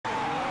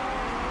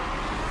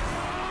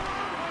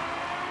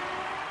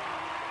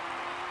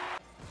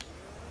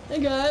Hey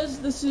guys,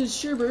 this is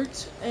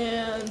Sherrbbert,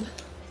 and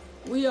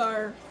we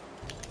are,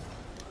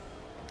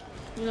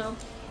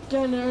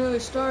 getting an early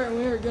start, and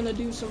we are gonna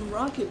do some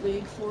Rocket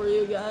League for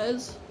you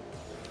guys.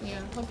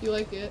 Yeah, hope you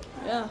like it.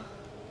 Yeah.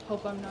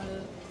 Hope I'm not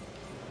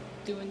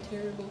doing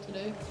terrible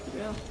today.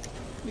 Yeah.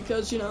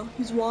 Because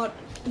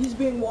he's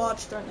being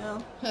watched right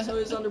now, so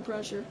he's under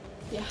pressure.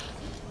 Yeah,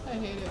 I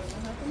hate it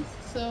when that happens.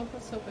 So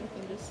let's hope I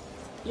can just.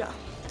 Yeah.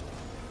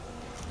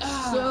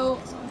 So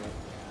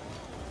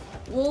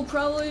we'll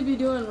probably be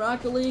doing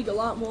Rocket League a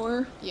lot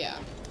more. Yeah,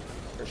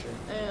 for sure.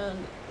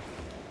 And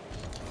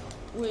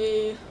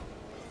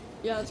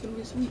it's gonna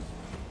be sweet.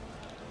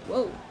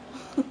 Whoa.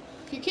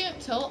 If you can't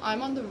tell,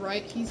 I'm on the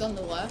right, he's on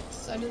the left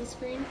side of the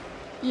screen.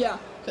 Yeah.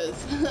 Because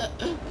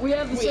we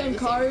have the same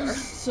cars,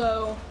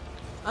 so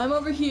I'm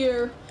over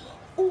here.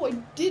 Oh, I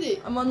did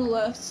it! I'm on the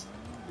left,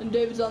 and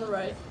David's on the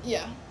right.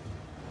 Yeah.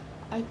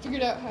 I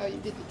figured out how you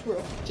did the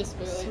twirl, just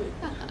barely. Sweet.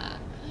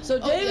 So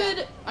David,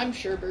 yeah. I'm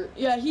Sherrbbert.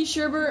 Yeah, he's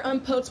Sherrbbert.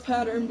 I'm Pote's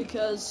Pattern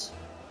because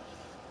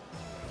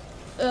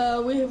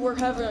we're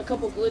having a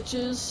couple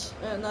glitches,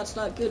 and that's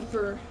not good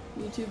for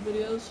YouTube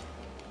videos,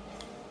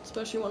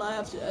 especially when I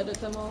have to edit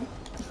them all.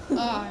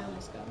 I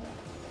almost got that.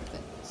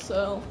 Okay.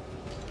 So,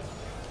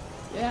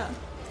 yeah.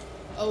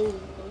 Oh.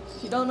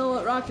 If you don't know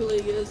what Rocket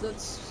League is,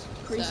 that's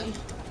crazy. Sad.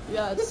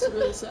 Yeah, it's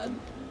really sad.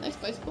 Nice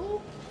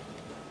bicycle.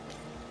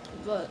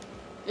 But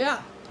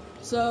yeah.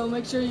 So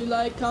make sure you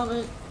like,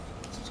 comment,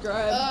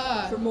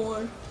 subscribe for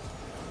more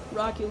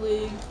Rocket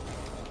League,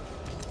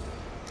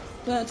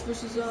 Plants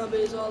vs.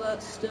 Zombies, all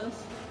that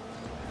stuff.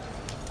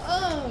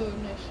 Oh,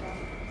 nice shot.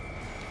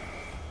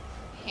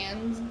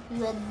 Hands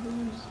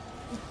rubbers.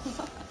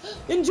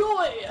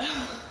 Enjoy!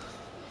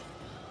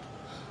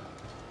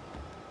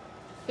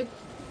 If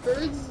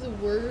bird's the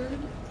word,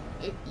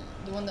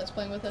 the one that's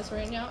playing with us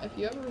right now, if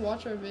you ever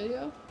watch our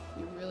video,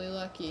 you're really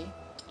lucky.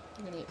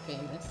 You're gonna get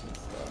famous and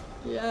stuff.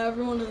 Yeah,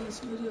 everyone in this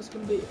video is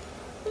gonna be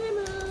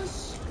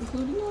famous,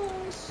 including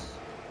us.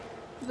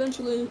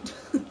 Eventually.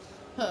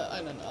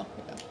 I don't know.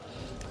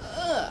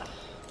 Yeah.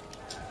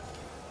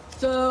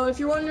 So, if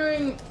you're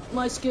wondering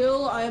my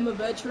skill, I am a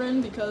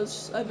veteran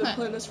because I've been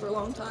playing this for a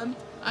long time.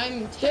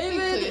 I'm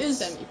technically a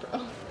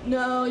semi-pro.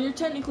 No, you're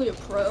technically a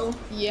pro.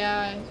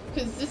 Yeah,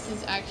 because this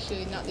is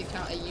actually not the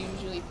account I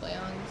usually play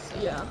on. So.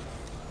 Yeah,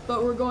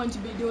 but we're going to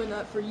be doing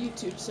that for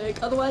YouTube's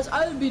sake. Otherwise,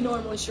 I would be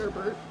normally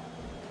Sherrbbert,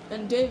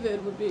 and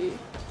David would be.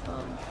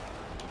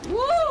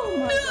 Whoa!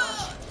 My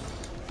gosh.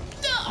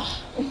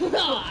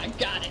 No! I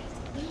got it.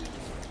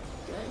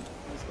 Okay,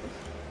 that's good.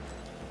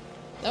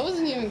 That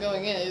wasn't even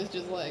going in. It was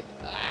just like.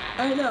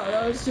 I know.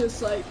 That was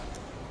just like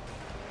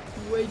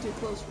way too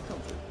close for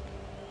comfort.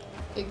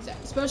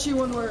 Exactly. Especially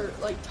when we're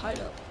like tied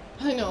up.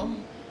 I know.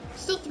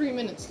 Still 3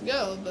 minutes to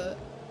go, but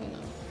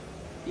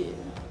Yeah.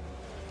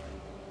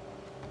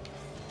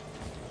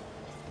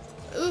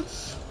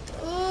 Oops.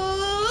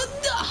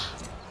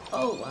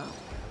 Oh wow.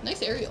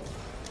 Nice aerial.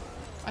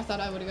 I thought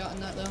I would have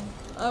gotten that though.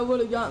 I would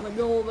have gotten the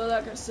goal, but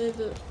that guy saved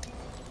it.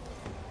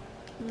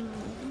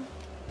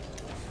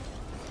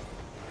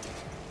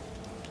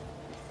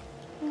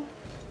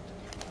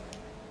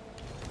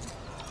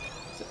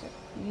 It's okay.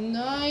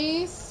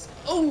 Nice.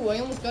 Oh, I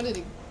almost got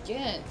it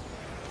again.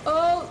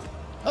 Oh.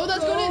 Oh,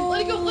 that's going in.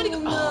 Let it go. Let it go.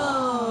 No,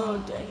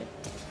 oh. dang it.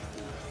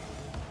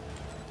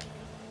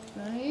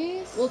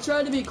 Nice. We'll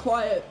try to be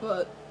quiet,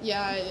 but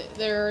yeah,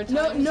 there are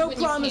times no when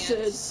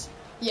promises.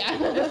 You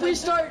can't. Yeah. If we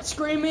start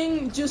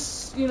screaming,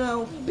 just be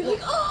like,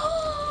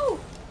 oh!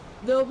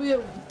 There'll be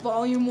a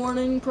volume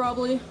warning,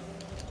 probably.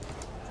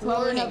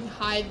 Warning,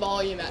 high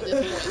volume at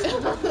this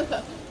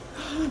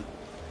point.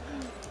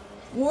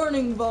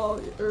 Warning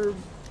volume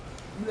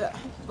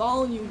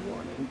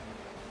warning.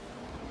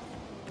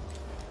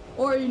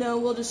 Or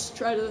we'll just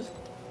try to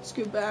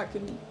scoot back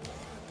and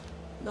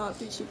not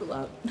be super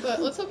loud. But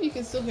let's hope you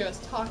can still hear us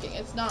talking.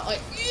 It's not like,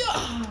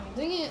 yeah,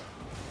 dang it.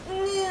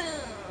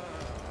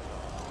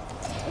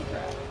 Oh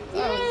crap.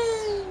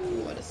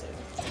 What a save.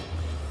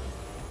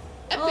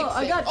 Epic save.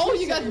 I got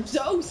you got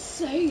those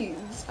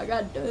saves. I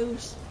got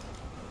those.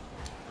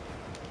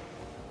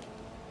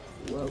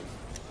 Whoa.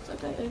 Is that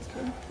guy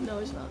AFK? No,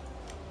 he's not.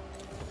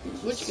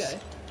 Which guy?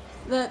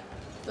 That,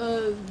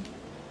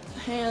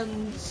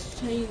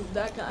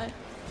 that guy.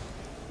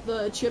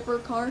 The chipper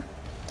car.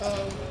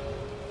 Oh.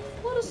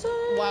 What a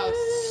save! Wow,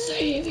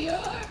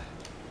 savior!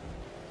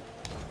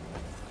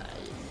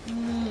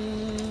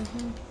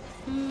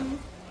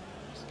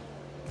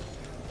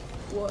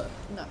 What?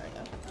 Not right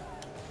now.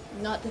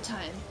 Not the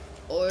time.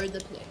 Or the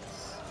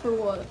place. For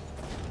what?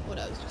 What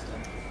I was just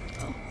doing.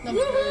 Oh.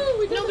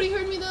 Nobody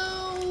heard me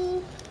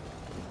though!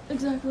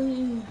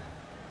 Exactly.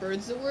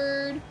 Bird's the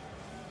word.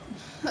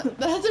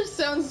 That just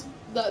sounds...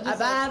 That just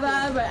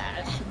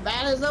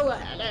Bad is the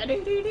word.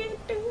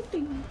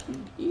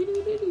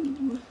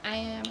 I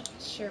am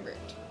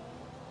Sherrbbert.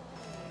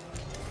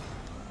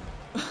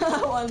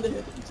 I wanted to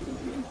hit him too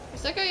again.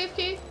 Is that guy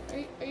AFK?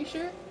 Are you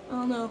sure? I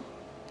don't know.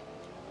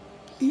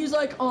 He's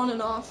like on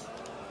and off.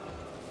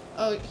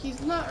 Oh,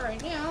 he's not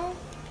right now.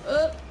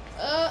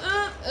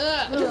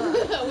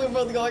 We're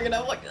both going and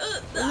I'm like,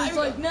 And it's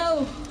like,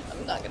 no,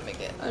 I'm not gonna make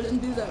it. I didn't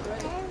do that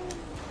right.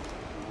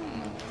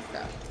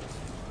 Crap.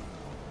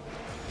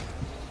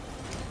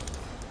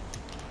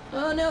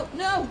 Oh, no,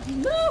 no,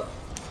 no!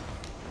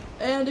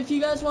 And if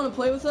you guys want to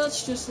play with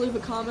us, just leave a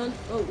comment.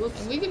 Oh, whoops.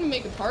 And we can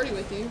make a party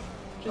with you.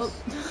 Just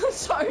Oh,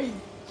 sorry.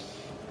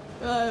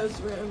 I was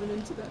ramming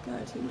into that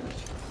guy too much.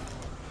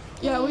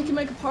 Yeah, we can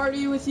make a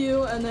party with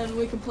you, and then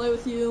we can play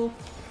with you.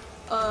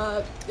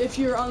 If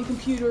you're on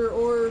computer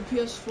or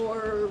PS4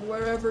 or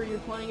wherever you're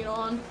playing it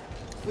on,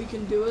 we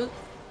can do it.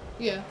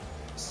 yeah.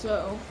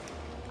 So,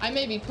 I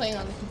may be playing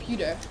on the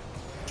computer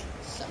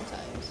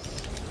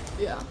sometimes.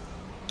 yeah.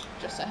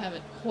 Just I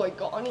haven't quite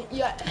gotten it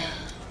yet.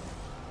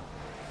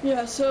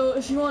 Yeah, so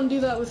if you want to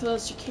do that with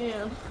us, you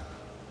can.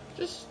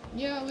 Just,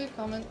 yeah, leave a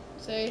comment.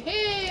 Say,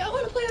 hey, I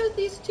want to play with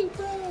these two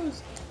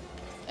pros.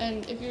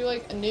 And if you're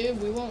like a noob,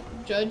 we won't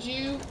judge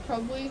you,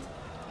 probably.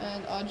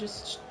 And I'll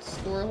just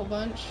score a whole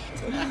bunch.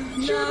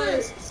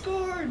 Nice!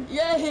 Scored!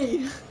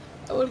 Yay!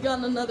 I would have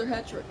gotten another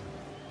hat trick.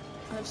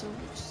 I have so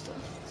much stuff.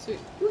 Sweet.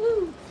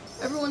 Woohoo!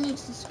 Everyone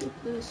needs to skip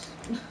this.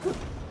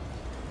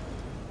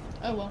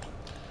 Oh well.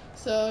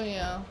 So,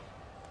 yeah.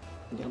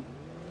 Yep.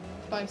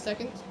 5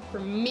 seconds for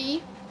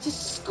me to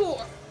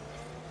score.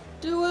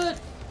 Do it!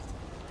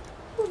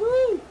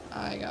 Woohoo!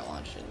 I got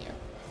launched in here.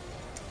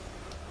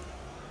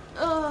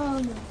 Oh,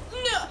 no.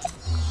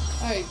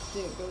 No! I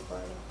didn't go far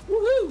enough.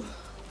 Woohoo!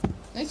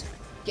 Nice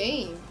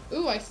game.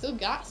 Ooh, I still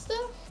got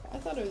stuff? I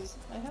thought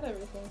I had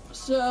everything.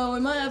 So, we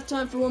might have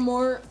time for one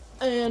more,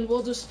 and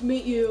we'll just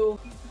meet you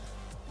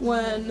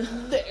when...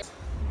 There.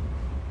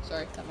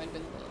 Sorry, that might have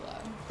been a little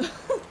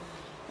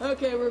loud.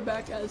 Okay, we're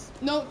back, guys.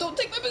 No, don't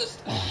take my boost!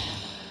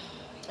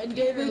 And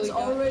David's really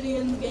got already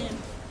in the game.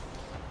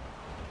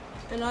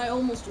 And I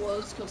almost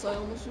was, because I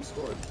almost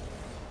restored.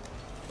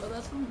 But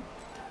that's fine.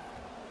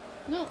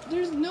 No,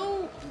 there's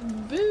no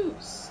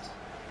boost.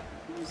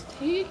 Who's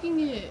taking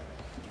it?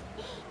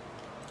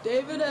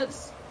 David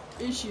has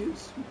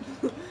issues.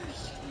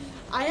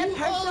 I You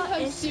have all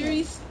have issues.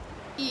 serious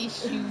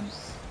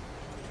issues.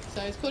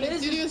 Sorry, it's put in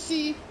His- Studio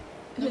C.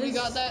 Nobody his-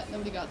 got that.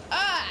 Nobody got that.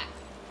 Ah!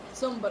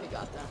 Somebody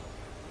got that.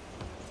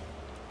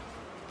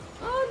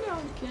 Oh no,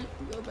 you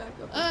can't go back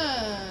up.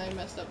 Ah, I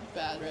messed up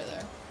bad right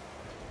there.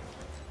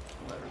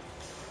 Whatever.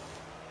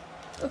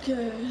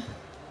 Okay.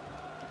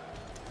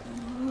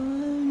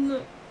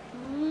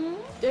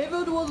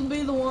 David will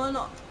be the one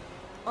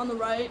on the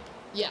right,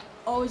 Yeah.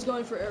 always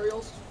going for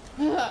aerials.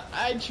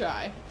 I'd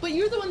try. But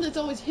you're the one that's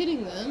always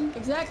hitting them.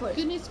 Exactly.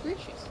 Goodness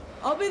gracious.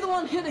 I'll be the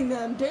one hitting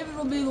them. David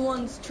will be the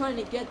one trying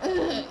to get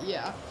them.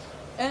 Yeah,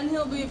 And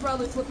he'll be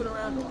probably flipping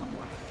around a lot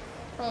more.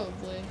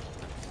 probably.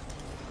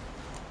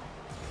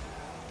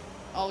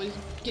 Always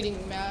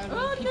getting mad when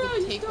Oh, people no,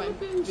 you take stole my a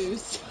boost.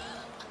 boost.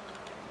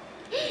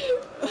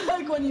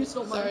 Like when you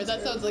stole mine. Sorry,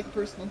 that sounds like a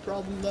personal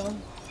problem though.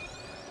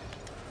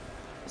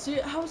 See,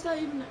 how is that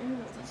even an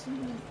arrow? That's not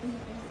even in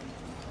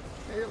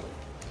the air. Barely.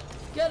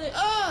 Get it!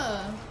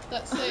 Ah,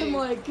 that's safe. I'm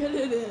like, get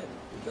it in.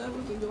 If that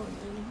wasn't going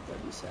in,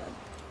 that'd be sad.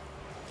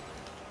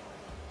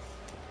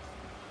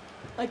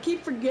 I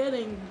keep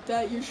forgetting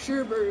that you're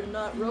Sherrbbert and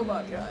not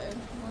Robot Guy.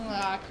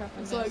 Ah, crap.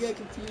 And so I get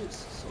confused,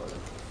 sort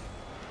of.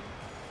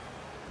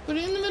 Put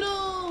it in the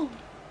middle.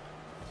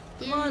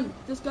 Come on,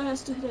 this guy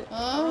has to hit it. Oh.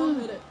 I'll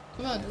hit it.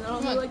 Come on. And then come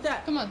I'll do on. it like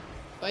that. Come on.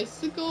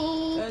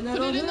 Bicycle. And then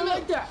Put I'll it do in it the middle.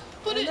 like that.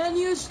 Put and it. then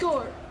you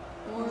score.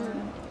 Or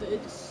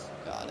it's...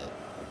 Got it.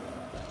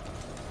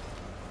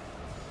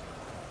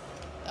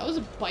 That was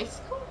a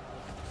bicycle?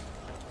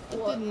 That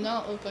What? did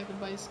not look like a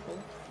bicycle.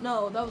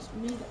 No, that was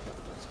me that got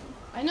the bicycle.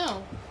 I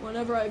know.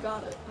 Whenever I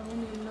got it. I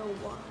don't even know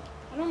why.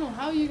 I don't know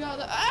how you got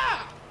that.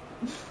 Ah!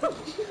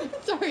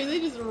 Sorry, they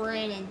just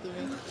ran into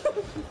me.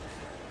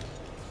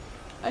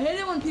 I hate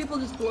it when people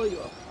just blow you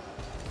up.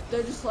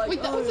 They're just like,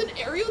 Wait, that oh, was an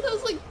aerial that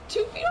was like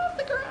 2 feet off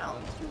the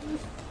ground.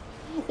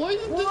 Why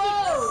isn't this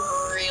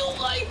Whoa! in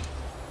real life?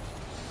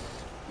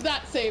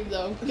 That save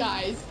though,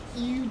 guys.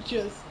 You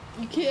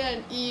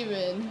can't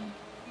even.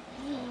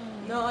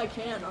 No, I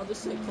can't. I'll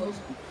just say close.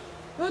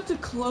 That's a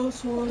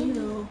close one, you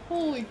know.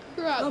 Holy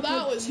crap, Not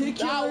that was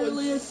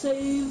particularly a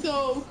save.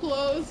 so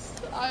close.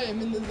 I am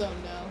in the zone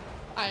now.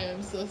 I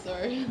am so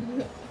sorry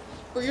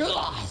for your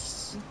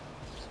loss.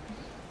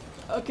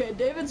 Okay,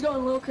 David's going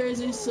a little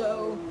crazy,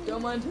 so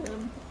don't mind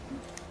him.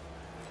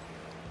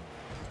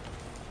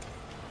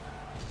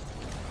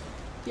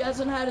 He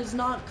hasn't had his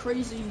not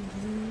crazy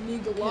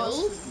legal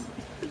Pills?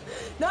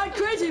 Not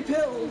crazy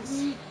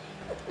pills.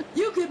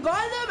 You can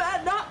buy them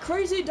at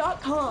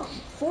notcrazy.com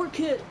for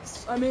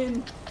kids. I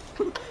mean,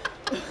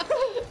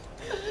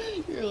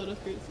 You're a little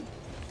crazy.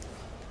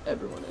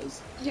 everyone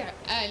is. You're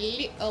a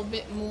little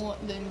bit more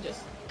than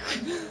just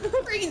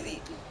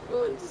crazy.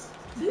 Everyone's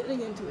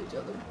hitting into each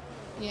other.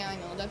 Yeah, I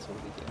know. That's what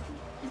we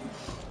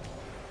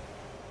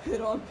do.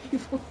 Hit on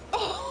people.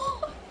 Oh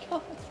my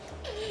god.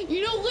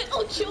 You know,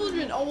 little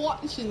children are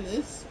watching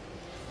this.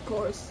 Of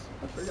course.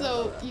 I forgot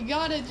So about that. you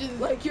gotta just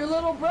Like your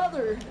little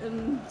brother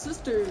and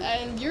sister.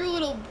 and your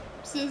little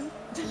sis.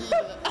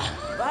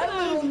 My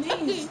little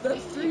niece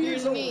that's 3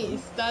 years Your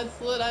niece. That's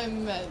what I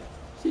meant.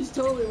 She's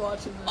totally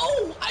watching this.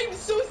 Oh, I'm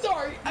so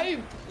sorry.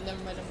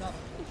 Never mind. I'm not.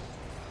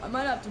 I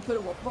might have to put a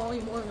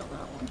volume warning on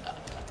that one.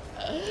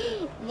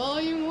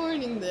 Volume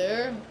warning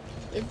there.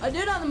 I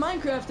did on the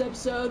Minecraft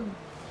episode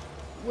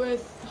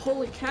with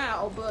holy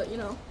cow, but you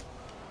know,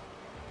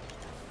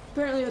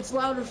 apparently it's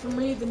louder for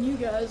me than you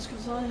guys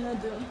because I had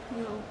to,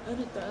 you know,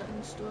 edit that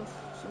and stuff.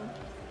 So.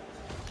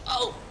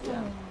 Oh.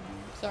 Yeah.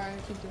 Sorry, I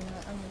keep doing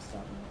that. I'm gonna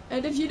stop now.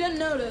 And if you didn't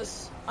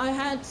notice, I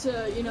had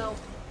to, you know,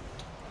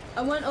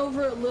 I went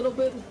over a little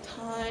bit of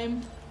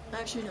time.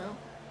 Actually, no.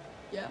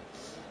 Yeah.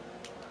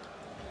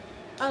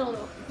 I don't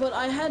know, but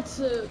I had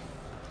to,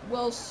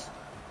 well,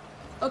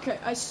 okay,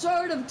 I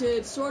sort of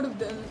did, sort of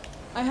didn't.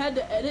 I had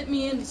to edit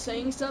me into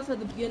saying stuff at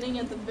the beginning and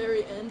at the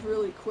very end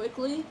really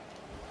quickly,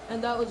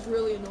 and that was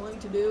really annoying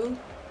to do.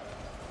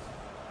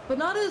 But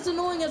not as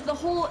annoying as the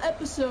whole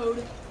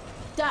episode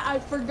that I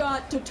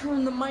forgot to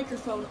turn the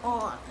microphone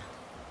on.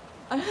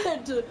 I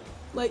had to,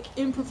 like,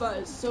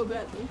 improvise so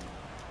badly.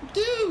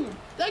 Dude,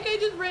 that guy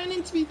just ran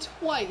into me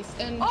twice,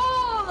 and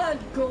oh, that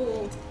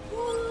goal.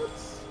 What?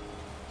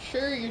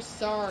 Sure, you're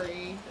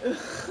sorry.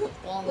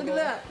 Long Look goal.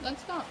 at that.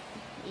 That's not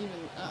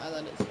even.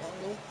 That is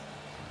long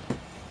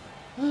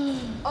goal.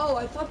 Oh,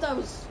 I thought that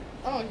was.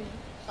 Oh.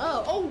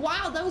 Oh. Oh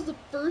wow, that was the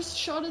first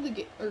shot of the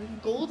game or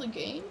goal of the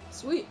game.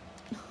 Sweet.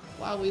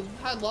 Wow, we've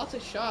had lots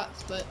of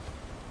shots, but.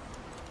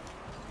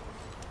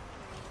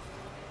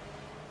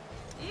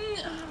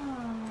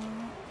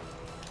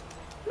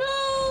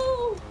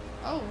 No.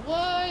 Oh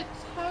what?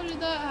 How did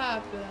that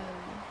happen?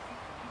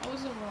 I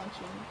wasn't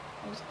watching.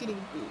 I was getting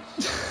a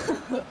boost.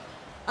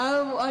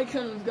 I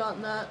couldn't have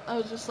gotten that. I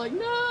was just like, no.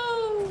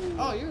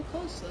 Oh, you were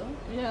close though.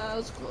 Yeah, I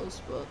was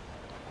close, but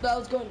that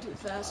was going too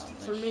fast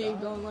for nice me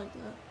shot. going like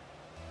that.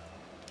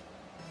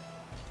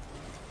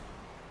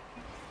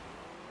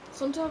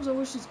 Sometimes I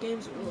wish these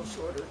games were a little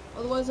shorter.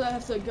 Otherwise, I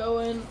have to go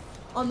in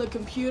on the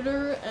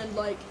computer and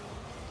like,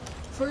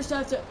 first I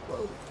have to.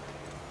 Whoa.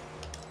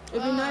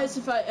 It'd be nice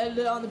if I edit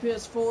it on the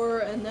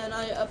PS4 and then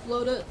I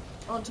upload it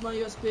onto my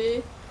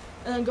USB,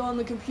 and then go on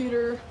the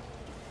computer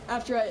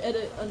after I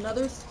edit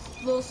another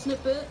little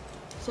snippet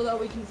so that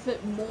we can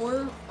fit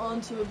more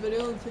onto a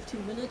video in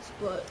 15 minutes,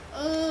 but...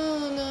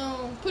 Oh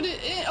no. Put it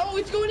in. Oh,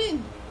 it's going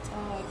in.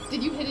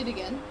 Did you hit it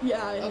again?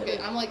 Yeah, I hit Okay,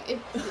 it. I'm like, it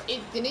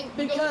didn't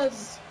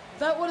because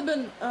that would have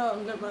been...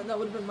 Oh, never mind. That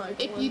would have been my goal.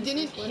 If you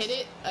didn't hit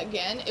it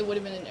again, it would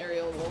have been an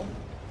aerial goal.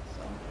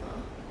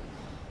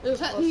 It was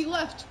He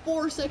left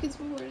 4 seconds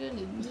before it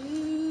ended.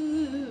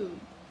 Ooh.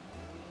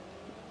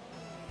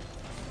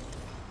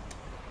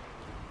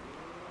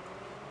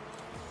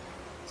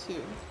 2,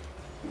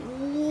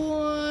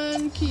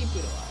 1, keep it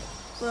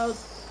alive. So that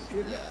was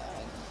good. Yeah.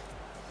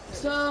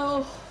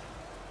 So...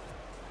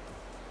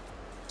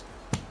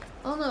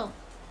 I don't know.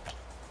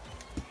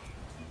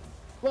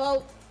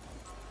 Well,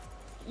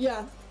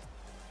 yeah.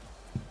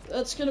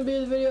 That's gonna be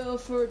the video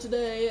for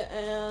today,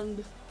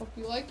 and Hope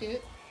you like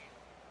it.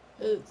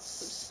 it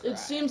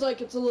seems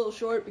like it's a little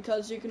short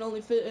because you can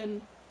only fit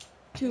in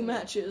 2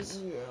 matches.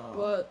 Yeah.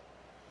 But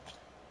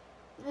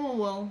Oh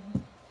well.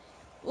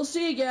 we'll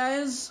see you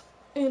guys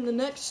in the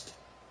next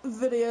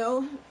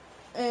video,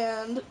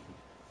 and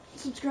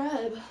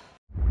subscribe.